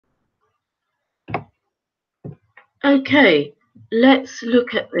Okay, let's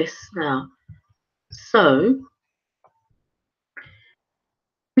look at this now. So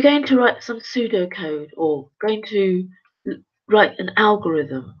we're going to write some pseudocode, or going to write an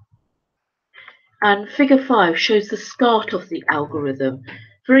algorithm. And figure 5 shows the start of the algorithm.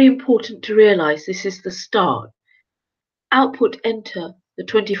 Very important to realize this is the start. Output, enter the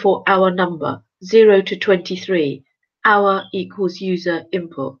 24-hour number 0 to 23. Hour equals user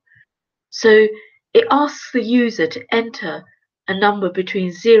input. So it asks the user to enter a number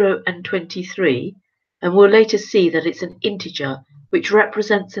between 0 and 23, and we'll later see that it's an integer which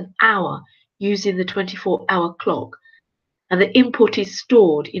represents an hour using the 24-hour clock, and the input is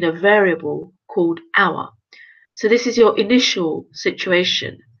stored in a variable called hour. So this is your initial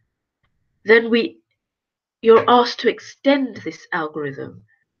situation. Then you're asked to extend this algorithm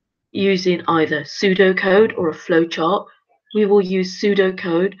using either pseudocode or a flowchart. We will use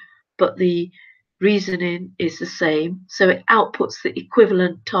pseudocode, but the reasoning is the same, so it outputs the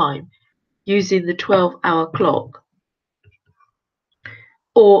equivalent time using the 12-hour clock.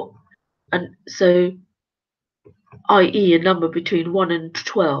 I.e. a number between 1 and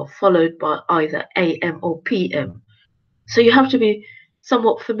 12, followed by either AM or PM. So you have to be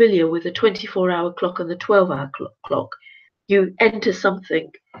somewhat familiar with the 24-hour clock and the 12-hour clock. You enter something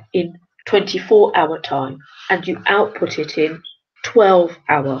in 24-hour time and you output it in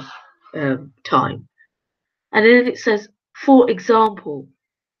 12-hour time. And then it says, for example,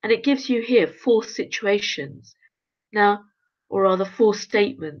 and it gives you here 4 situations. Now, or rather 4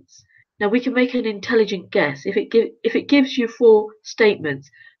 statements. Now we can make an intelligent guess. If it gives you 4 statements,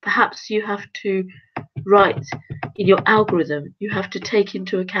 perhaps you have to write in your algorithm, you have to take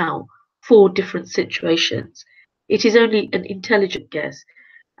into account 4 different situations. It is only an intelligent guess,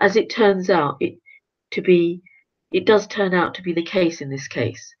 as it turns out it does turn out to be the case in this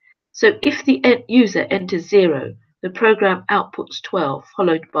case. So if the user enters 0, the program outputs 12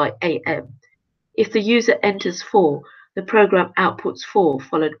 followed by AM. If the user enters 4, the program outputs 4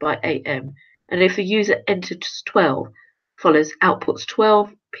 followed by AM. And if the user enters 12, outputs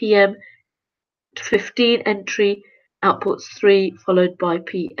 12 PM. 15 entry outputs 3 followed by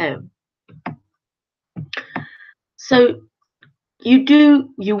PM. So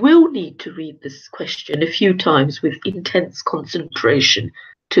you will need to read this question a few times with intense concentration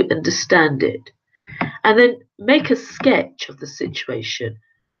to understand it, and then make a sketch of the situation.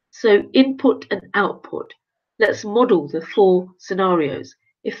 So input and output. Let's model the 4 scenarios.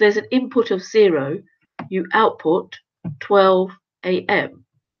 If there's an input of 0, you output 12 AM.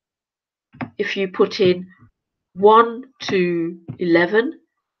 If you put in 1 to 11,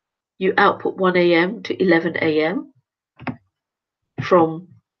 you output 1 AM to 11 AM.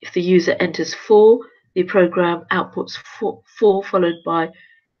 If the user enters 4, the program outputs 4 followed by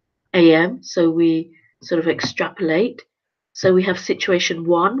AM, so we sort of extrapolate. So we have situation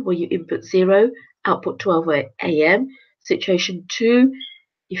 1 where you input 0, output 12 AM. Situation 2,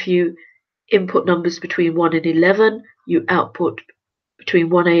 if you input numbers between 1 and 11, you output between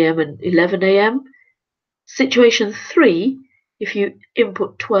 1 AM and 11 AM. Situation 3, if you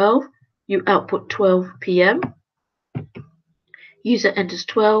input 12, you output 12 PM. User enters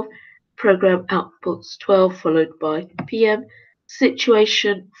 12, program outputs 12 followed by PM.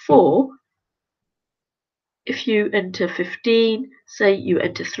 Situation 4, if you enter 15, say you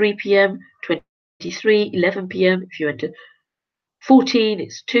enter 3 PM, 23, 11 PM. If you enter 14,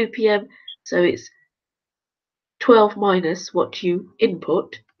 it's 2 PM. So it's 12 minus what you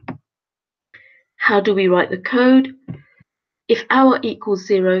input. How do we write the code? If hour equals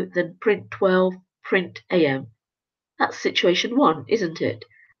 0, then print 12, print AM. That's situation 1, isn't it?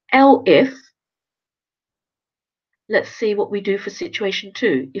 If, let's see what we do for situation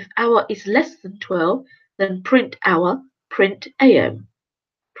 2. If hour is less than 12, then print hour, print AM.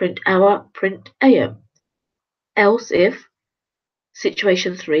 Print hour, print AM. Else if,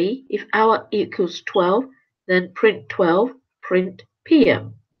 situation 3, if hour equals 12, then print 12, print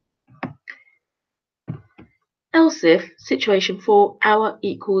PM. Else if, situation 4, hour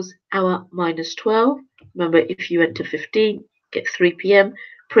equals hour minus 12. Remember, if you enter 15, get 3 PM,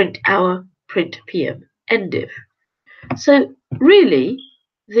 print hour, print PM. End if. So really,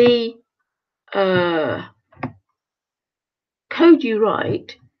 the code you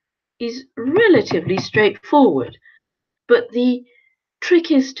write is relatively straightforward, but the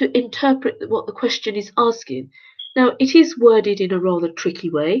trick is to interpret what the question is asking. Now, it is worded in a rather tricky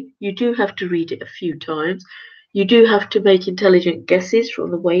way. You do have to read it a few times. You do have to make intelligent guesses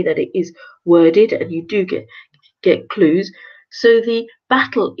from the way that it is worded, and you do get clues. So the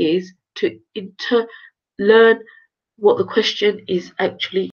battle is to learn what the question is actually